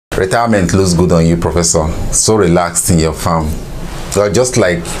Retirement looks good on you, Professor. So relaxed in your farm. You are just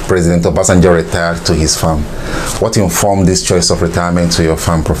like President Obasanjo retired to his farm. What informed this choice of retirement to your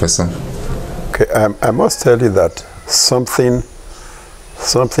farm, Professor? Okay, I must tell you that something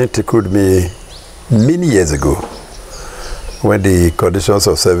tickled me many years ago when the conditions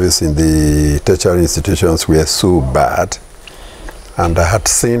of service in the tertiary institutions were so bad, and I had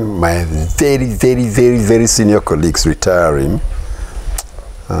seen my very senior colleagues retiring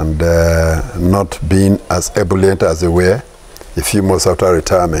and not being as ebullient as they were a few months after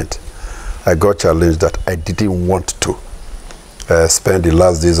retirement. I got challenged that I didn't want to spend the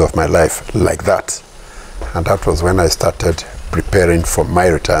last days of my life like that. And that was when I started preparing for my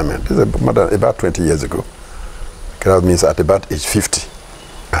retirement. This is about 20 years ago. That means at about age 50,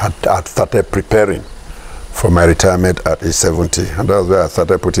 I had started preparing for my retirement at age 70. And that was where I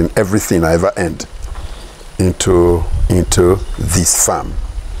started putting everything I ever earned into this farm.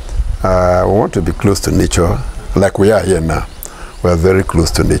 I want to be close to nature, like we are here now. We are very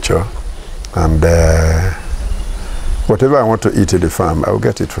close to nature. And whatever I want to eat in the farm, I will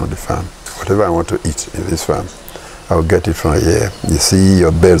get it from the farm. Whatever I want to eat in this farm, I will get it from here. You see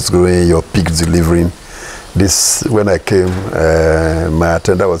your birds growing, your pigs delivering. This, when I came, my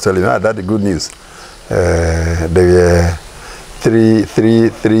attendant was telling me, that's the good news. There were three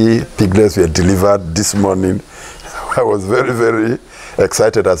piglets were delivered this morning. I was very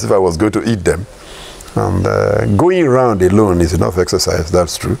excited, as if I was going to eat them. And going around alone is enough exercise,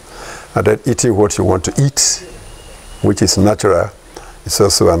 that's true. And then eating what you want to eat, which is natural, is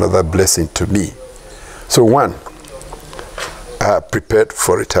also another blessing to me. So one, I prepared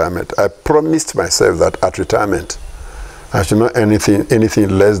for retirement. I promised myself that at retirement, I should not earn anything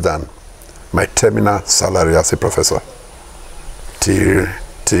less than my terminal salary as a professor,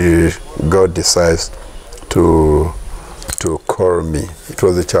 till God decides to call me. It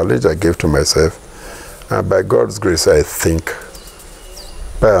was a challenge I gave to myself, and by God's grace, I think,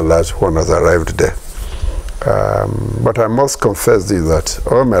 by and large, one has arrived there. But I must confess this, that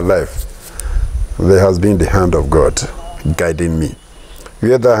all my life, there has been the hand of God guiding me.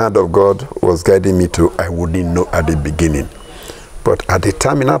 Where the hand of God was guiding me to, I wouldn't know at the beginning. But at the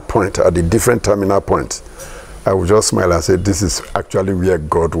terminal point, at the different terminal points, I would just smile and say, this is actually where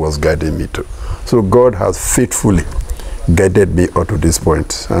God was guiding me to. So God has faithfully guided me up to this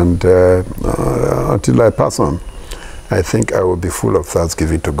point. And until I pass on, I think I will be full of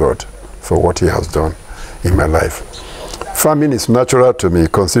thanksgiving to God for what He has done in my life. Farming is natural to me,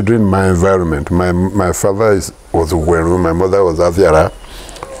 considering my environment. My father was Uweru, my mother was Aviara,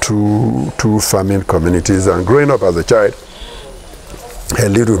 two farming communities. And growing up as a child, I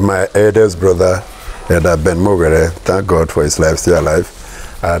lived with my eldest brother, Elder Ben Muoboghare, thank God for his life, still alive,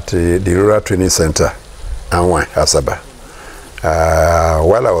 at the Rural Training Center, Anwan, Asaba.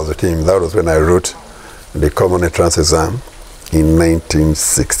 While I was with him, that was when I wrote the Common Entrance Exam in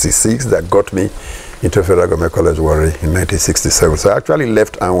 1966 that got me into Federal Government College, Warri, in 1967. So I actually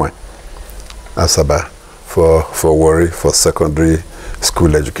left Anwan, Asaba, for Warri, for secondary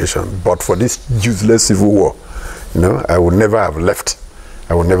school education. But for this useless civil war, you know, I would never have left.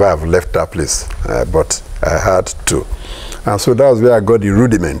 I would never have left that place, but I had to. And so that was where I got the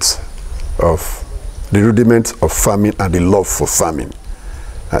rudiments of farming and the love for farming.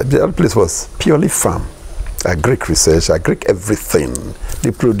 The other place was purely farm. Agric research, agric everything.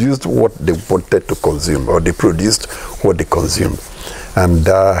 They produced what they wanted to consume, or they produced what they consumed. And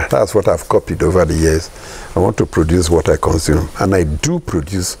that's what I've copied over the years. I want to produce what I consume, and I do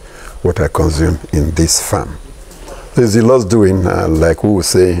produce what I consume in this farm. There's a lot doing, like we will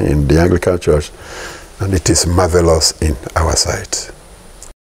say in the Anglican Church, and it is marvelous in our sight.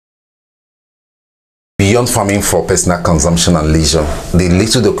 Beyond farming for personal consumption and leisure, the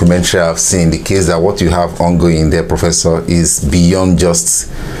little documentary I've seen indicates that what you have ongoing there, Professor, is beyond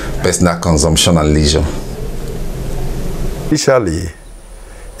just personal consumption and leisure.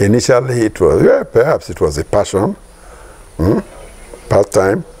 Initially it was, yeah, perhaps it was a passion,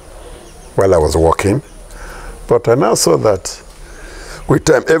 part-time, while I was working. But I now saw that with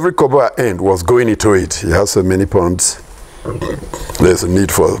time, every kobo I earned was going into it. You have so many ponds. There's a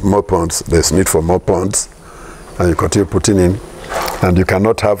need for more ponds. There's need for more ponds. And you continue putting in. And you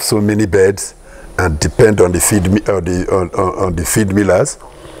cannot have so many beds and depend on the feed on the feed millers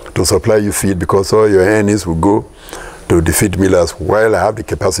to supply you feed, because all your earnings will go to the feed millers, while I have the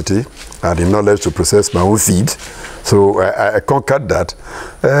capacity and the knowledge to process my own feed. So I conquered that.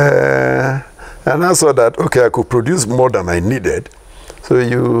 And I saw that, okay, I could produce more than I needed. So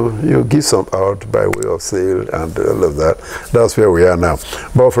you give some out by way of sale and all of that. That's where we are now.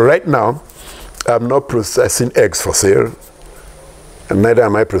 But for right now, I'm not processing eggs for sale. neither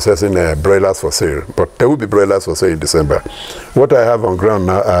am I processing broilers for sale, but there will be broilers for sale in December. What I have on ground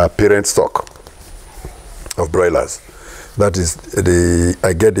now are parent stock of broilers. That is,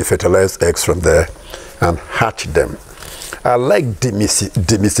 I get the fertilized eggs from there and hatch them. I like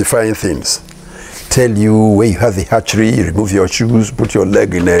demystifying things. Tell you where you have the hatchery, remove your shoes, put your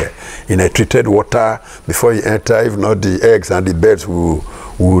leg in a treated water before you enter. If not, the eggs and the birds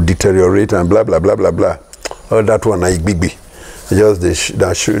will deteriorate and blah blah blah blah blah. All that one is big. They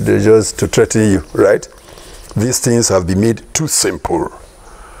just to threaten you, right? These things have been made too simple.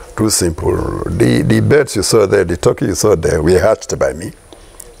 Too simple. The birds you saw there, the turkey you saw there, were hatched by me.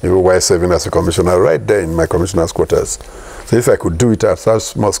 Even while serving as a commissioner, right there in my commissioner's quarters. So if I could do it at such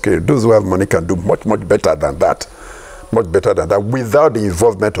small scale, those who have money can do much better than that. Much better than that, without the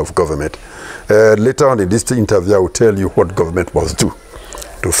involvement of government. Later on in this interview, I will tell you what government must do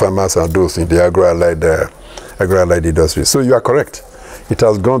to farmers and those in the agro-allied industry. So you are correct. It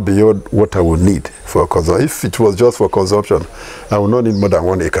has gone beyond what I would need for consumption. If it was just for consumption, I would not need more than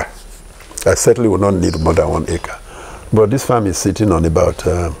 1 acre. I certainly would not need more than 1 acre. But this farm is sitting on about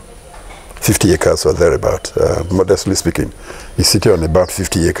 50 acres or thereabout, modestly speaking. It's sitting on about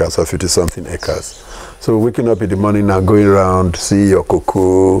 50 acres or 50-something acres. So waking up in the morning now, going around, see your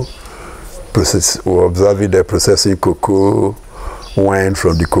cocoa, observing the processing cocoa, wine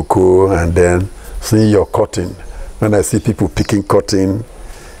from the cocoa, and then seeing your cotton. When I see people picking cotton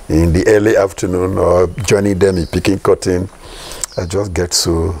in the early afternoon or joining them in picking cotton, I just get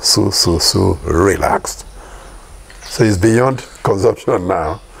so relaxed. So it's beyond consumption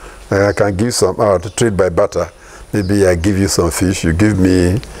now. I can give some out, trade by barter. Maybe I give you some fish, you give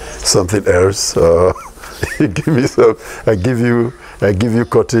me something else, or you give me some. I give you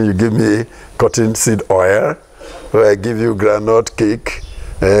cotton, you give me cotton seed oil, or I give you granite cake,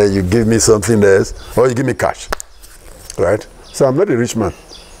 you give me something else, or you give me cash, right? So I'm not a rich man,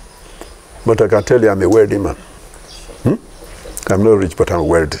 but I can tell you I'm a wealthy man. I'm not rich, but I'm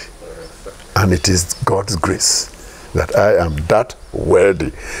wealthy, and it is God's grace that I am that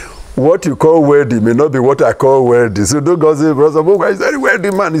wealthy. What you call wealthy may not be what I call wealthy. So don't go say, Brother Muoboghare is a very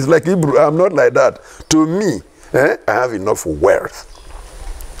wealthy man. He's like Hebrew. I'm not like that. To me, I have enough wealth.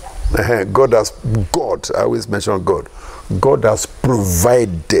 God, I always mention God. God has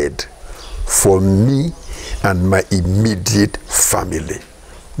provided for me and my immediate family.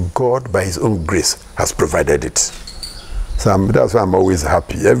 God, by his own grace, has provided it. So that's why I'm always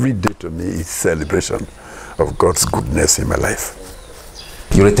happy. Every day to me is celebration of God's goodness in my life.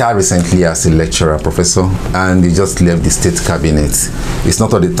 You retired recently as a lecturer, professor, and you just left the state cabinet. It's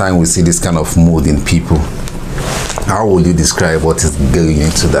not all the time we see this kind of mood in people. How would you describe what is going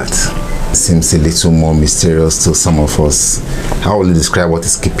into that? It seems a little more mysterious to some of us. How will you describe what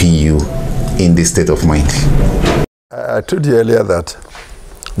is keeping you in this state of mind? I told you earlier that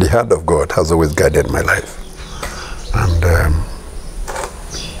the hand of God has always guided my life. And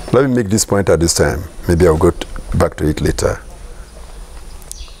let me make this point at this time. Maybe I'll go back to it later.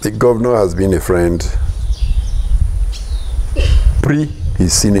 The governor has been a friend pre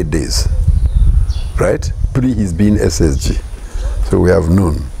his Senate days, right? Pre his being SSG. So we have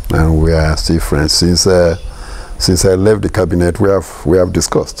known, and we are still friends. Since I left the cabinet, we have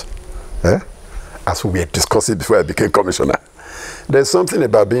discussed. As we had discussed it before I became commissioner. There's something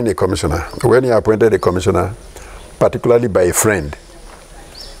about being a commissioner. When you're appointed a commissioner, particularly by a friend,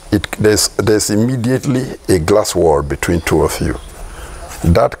 there's immediately a glass wall between two of you.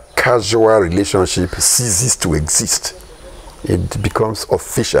 That casual relationship ceases to exist. It becomes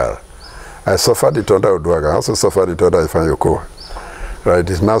official. I suffered it under Oduaga. I also suffered it under Prof Okowa. Right?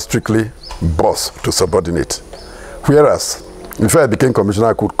 It's now strictly boss to subordinate. Whereas, before I became commissioner,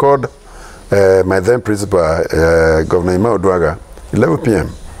 I could call my then principal, Governor Oduaga, 11 p.m.,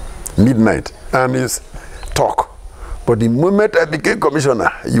 midnight, and his talk. But the moment I became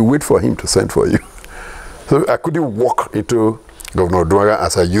commissioner, you wait for him to send for you. So I couldn't walk into Governor Oduaga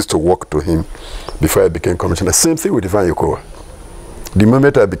as I used to walk to him before I became commissioner. Same thing with Prof Okowa. The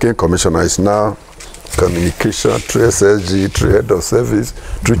moment I became commissioner, it's now communication through SSG, through head of service,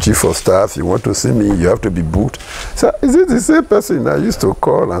 through chief of staff. You want to see me, you have to be booked. So is it the same person I used to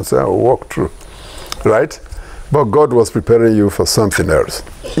call and say I'll walk through, right? But God was preparing you for something else.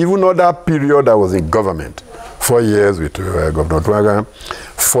 Even on that period I was in government, 4 years with Governor Oduaga,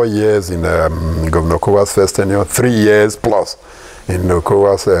 4 years in Governor Okowa's first tenure, 3 years plus in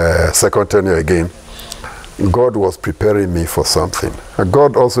Okowa's second tenure again. God was preparing me for something. And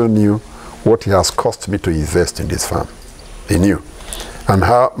God also knew what he has cost me to invest in this farm. He knew. And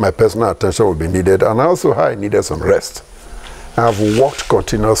how my personal attention would be needed, and also how I needed some rest. I've worked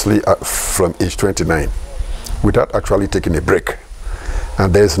continuously from age 29 without actually taking a break.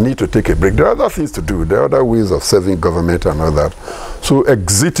 And there's need to take a break. There are other things to do. There are other ways of serving government and all that. So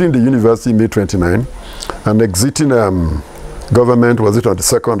exiting the university May 29 and exiting government, was it on the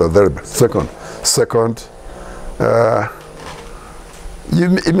 2nd or the second? You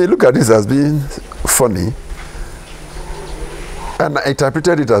may look at this as being funny. And I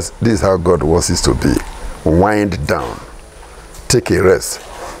interpreted it as this is how God wants it to be. Wind down. Take a rest.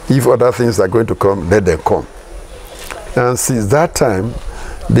 If other things are going to come, let them come. And since that time,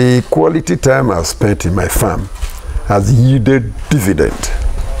 the quality time I've spent in my farm has yielded dividend.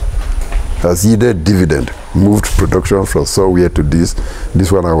 Moved production from somewhere to this.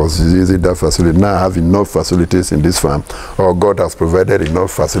 This one I was using that facility. Now I have enough facilities in this farm, or God has provided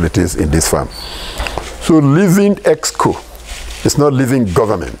enough facilities in this farm. So leaving EXCO is not leaving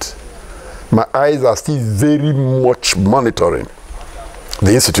government. My eyes are still very much monitoring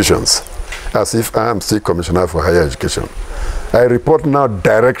the institutions, as if I am still Commissioner for Higher Education. I report now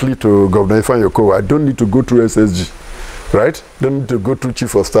directly to Governor Prof Muoboghare. I don't need to go through SSG, right? Don't need to go through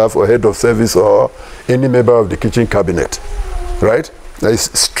Chief of Staff or Head of Service or any member of the kitchen cabinet, right?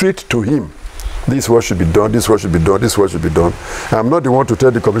 It's straight to him. This is what should be done, this is what should be done, this is what should be done. I'm not the one to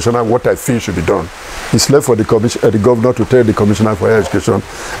tell the Commissioner what I feel should be done. It's left for the Governor to tell the Commissioner for Higher Education,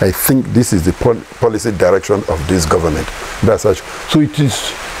 I think this is the policy direction of this government. That's such. So it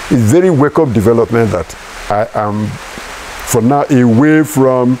is a very wake-up development that I am, for now, away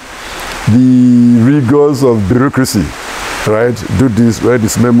from the rigors of bureaucracy, right? Do this, write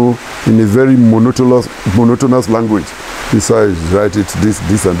this memo in a very monotonous language. Besides, write it,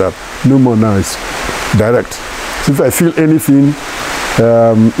 this and that. No more now, it's direct. So if I feel anything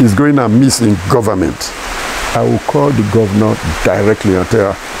is going amiss in government, I will call the governor directly and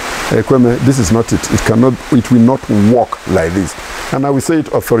tell her, Kwame, this is not it. It will not work like this. And I will say it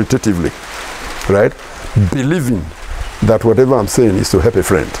authoritatively, right? Believing that whatever I'm saying is to help a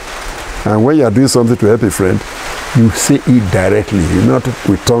friend. And when you are doing something to help a friend, you say it directly, not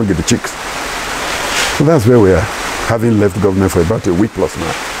with tongue in the cheeks. So that's where we are, having left government for about a week plus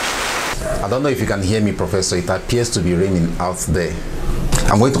now. I don't know if you can hear me, Professor. It appears to be raining out there.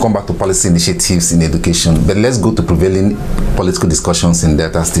 I'm going to come back to policy initiatives in education, but let's go to prevailing political discussions in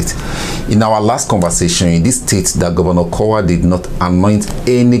Delta State. In our last conversation, in this state, that Governor Okowa did not anoint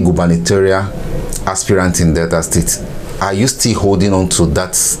any gubernatorial aspirant in Delta State. Are you still holding on to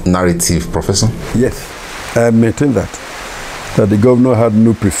that narrative, Professor? Yes, I maintain that the governor had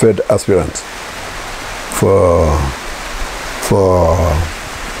no preferred aspirant for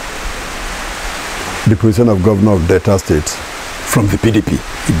the position of governor of Delta State from the PDP.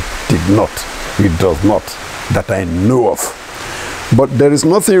 It does not, that I know of. But there is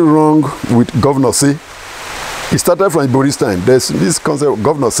nothing wrong with Governor C. It started from Ibori's time. There's this concept of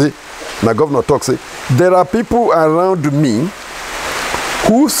Governor C. Now Governor talks, there are people around me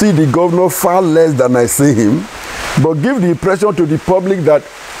who see the governor far less than I see him, but give the impression to the public that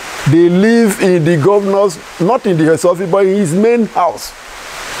they live in the governor's, not in the house office, but in his main house.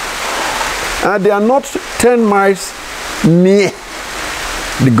 And they are not 10 miles near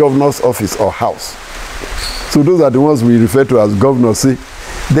the governor's office or house. So those are the ones we refer to as Governor C.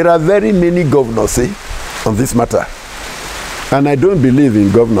 There are very many Governors C on this matter. And I don't believe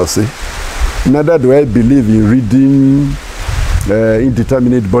in Governor C. Neither do I believe in reading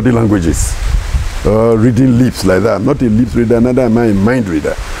indeterminate body languages or reading lips like that. I'm not a lips reader, neither am I a mind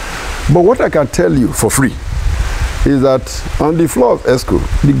reader. But what I can tell you for free is that on the floor of ESCO,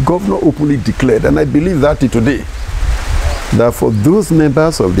 the governor openly declared, and I believe that today, that for those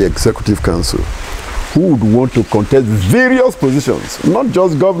members of the Executive Council who would want to contest various positions, not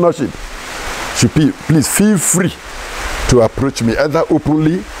just governorship, should please feel free to approach me, either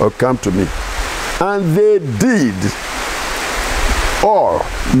openly or come to me. And they did. Or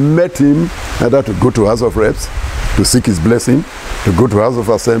met him either to go to House of Reps, to seek his blessing, to go to House of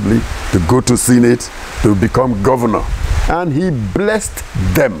Assembly, to go to Senate, to become governor. And he blessed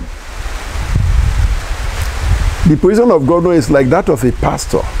them. The position of governor is like that of a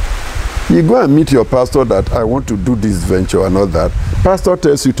pastor. You go and meet your pastor that I want to do this venture and all that. Pastor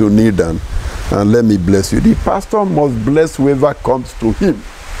tells you to kneel down and let me bless you. The pastor must bless whoever comes to him.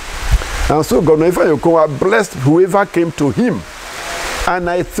 And so Governor Prof Muoboghare blessed whoever came to him. And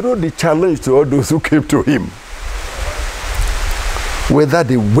I throw the challenge to all those who came to him, whether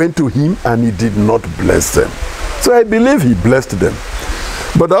they went to him and he did not bless them. So I believe he blessed them.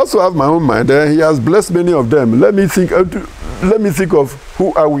 But I also have my own mind. He has blessed many of them. Let me think of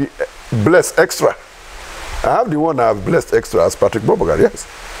who are we blessed extra. I have the one I have blessed extra as Prof Muoboghare, yes.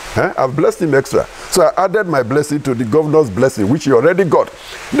 I've blessed him extra. So I added my blessing to the governor's blessing, which he already got.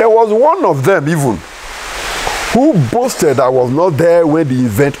 There was one of them even Who boasted I was not there when the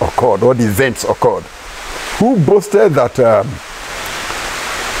event occurred, or the events occurred? Who boasted that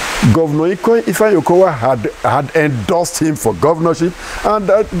Governor Ifeanyi Okowa had endorsed him for governorship, and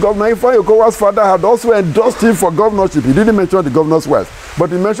that Governor Ifeanyi Okowa's father had also endorsed him for governorship? He didn't mention the governor's wife,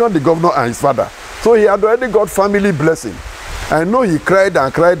 but he mentioned the governor and his father. So he had already got family blessing. I know he cried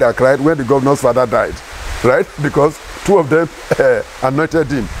and cried and cried when the governor's father died, right? Because two of them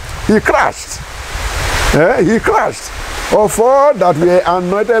anointed him. He crashed. He crashed. Of all that were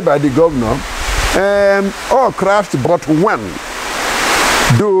anointed by the governor, all crashed but one.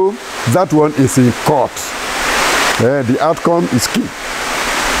 Though that one is in court. The outcome is key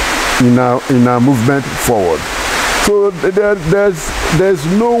in our movement forward. So there's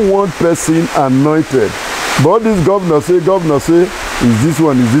no one person anointed. But this governor say, is this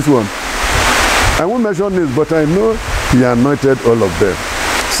one, is this one. I won't mention this, but I know he anointed all of them.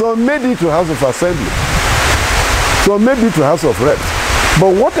 Some made it to House of Assembly. Some made it to House of Reps.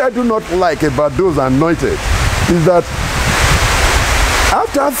 But what I do not like about those anointed is that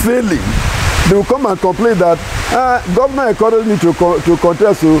after failing, they will come and complain that governor encouraged me to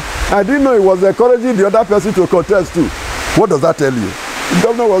contest, so I didn't know he was encouraging the other person to contest too. What does that tell you? The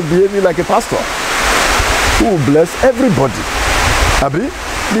governor was behaving like a pastor who will bless everybody. Abi,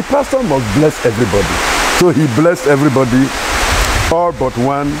 the pastor must bless everybody. So he blessed everybody, all but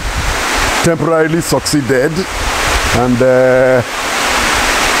one temporarily succeeded, and the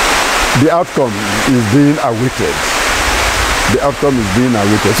outcome is being awaited. The outcome is being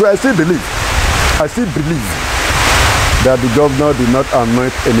awaited. So I still believe that the governor did not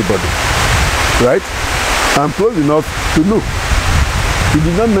anoint anybody, right? I'm close enough to know. He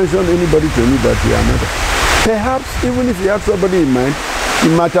did not mention anybody to me that he anointed. Perhaps even if he had somebody in mind, he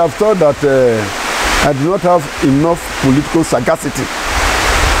might have thought that I do not have enough political sagacity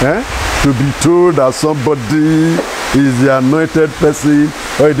to be told that somebody is the anointed person,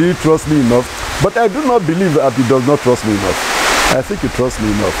 or he didn't trust me enough. But I do not believe that he does not trust me enough. I think he trusts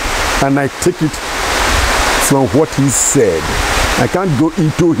me enough. And I take it from what he said. I can't go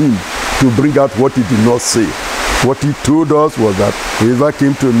into him to bring out what he did not say. What he told us was that whoever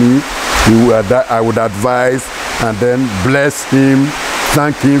came to me, I would advise and then bless him,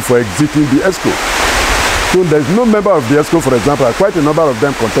 thank him for exiting the ESCO. So there's no member of the ESCO, for example, quite a number of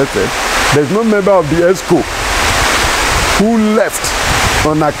them contested. There's no member of the ESCO who left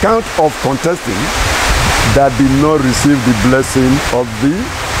on account of contesting that did not receive the blessing of the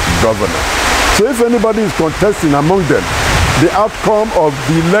governor. So if anybody is contesting among them, the outcome of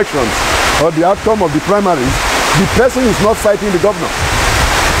the elections or the outcome of the primaries, the person is not fighting the governor.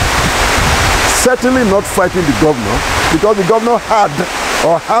 Certainly not fighting the governor, because the governor had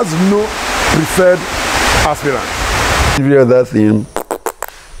or has no preferred aspirant. Every other thing,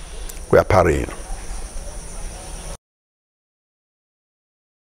 we are parrying.